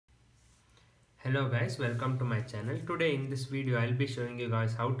Hello guys, welcome to my channel. Today in this video I'll be showing you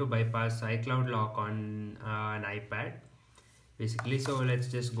guys how to bypass iCloud lock on an iPad basically. So let's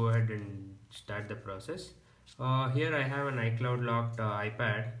just go ahead and start the process. Here I have an iCloud locked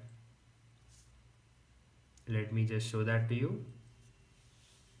iPad. Let me just show that to you.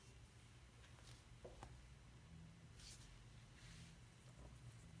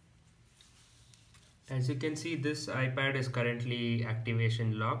 As you can see, this iPad is currently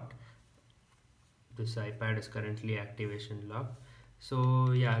activation locked. This iPad is currently activation locked.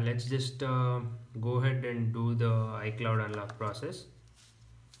 So yeah, let's just go ahead and do the iCloud unlock process.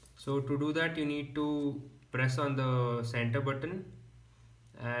 So to do that, you need to press on the center button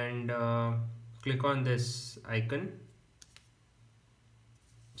and click on this icon.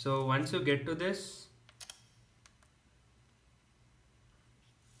 So once you get to this,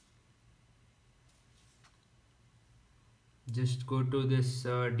 just go to this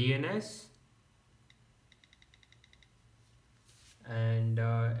DNS and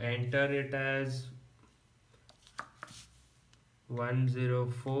enter it as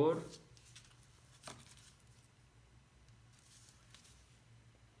 104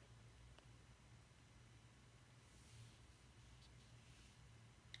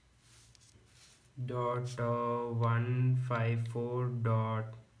 dot 154 dot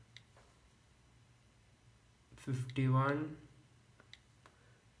 51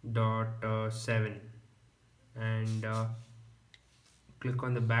 dot 7 and click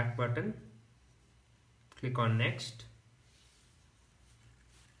on the back button, click on next.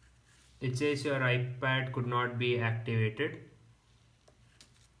 It says your iPad could not be activated,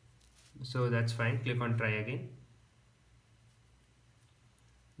 so that's fine. Click on try again.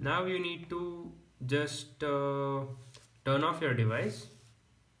 Now you need to just turn off your device.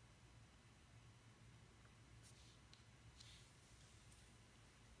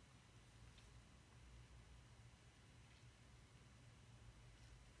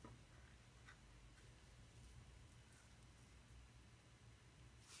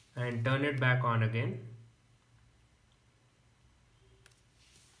 And turn it back on again.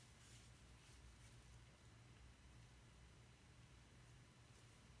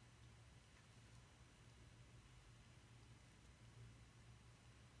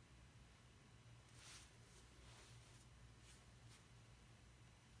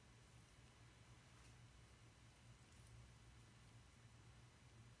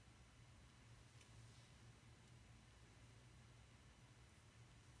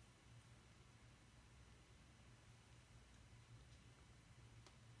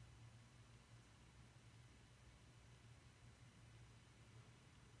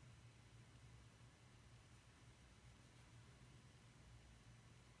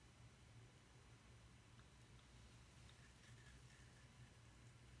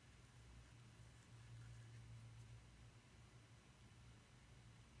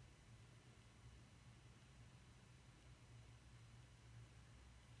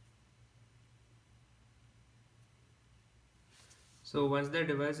 So once the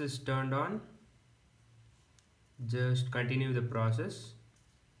device is turned on, just continue the process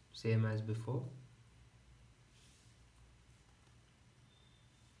same as before.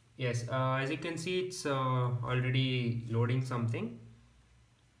 Yes, as you can see, it's already loading something.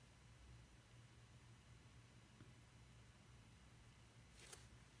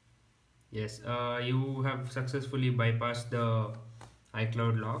 Yes, you have successfully bypassed the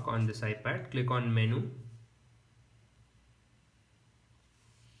iCloud lock on this iPad. Click on menu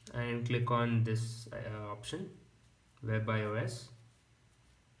and click on this option, web iOS.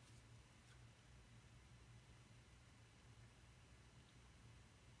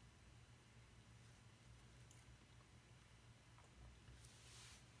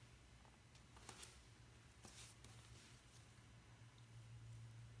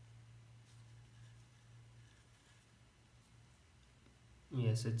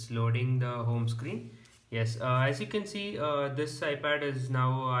 Yes, it's loading the home screen. Yes, as you can see, this iPad is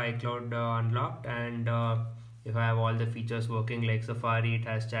now iCloud unlocked, and if I have all the features working like Safari, it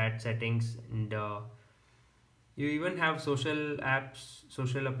has chat settings, and you even have social apps,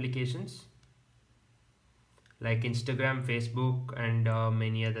 social applications like Instagram, Facebook, and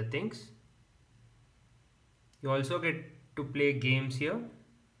many other things. You also get to play games here.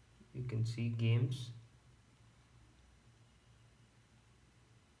 You can see games.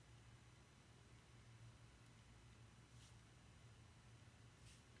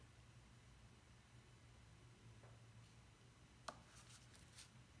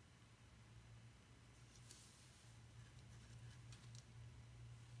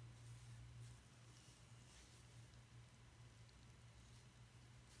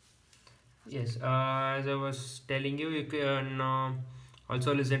 Yes, as I was telling you, you can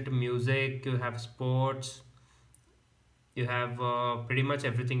also listen to music. You have sports. You have pretty much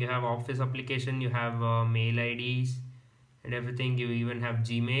everything. You have office application. You have mail IDs and everything. You even have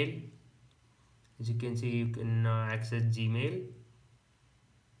Gmail. As you can see, you can access Gmail.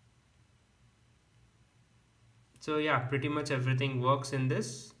 So yeah, pretty much everything works in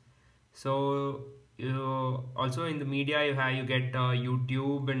this. So you also in the media you get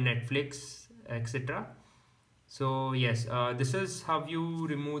YouTube and Netflix, etc. So yes, this is how you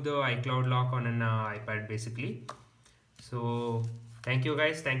remove the iCloud lock on an iPad basically. So thank you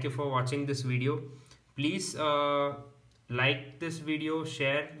guys, thank you for watching this video. Please like this video,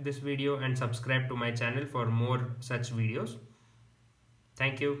 share this video, and subscribe to my channel for more such videos.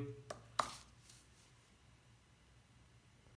 Thank you.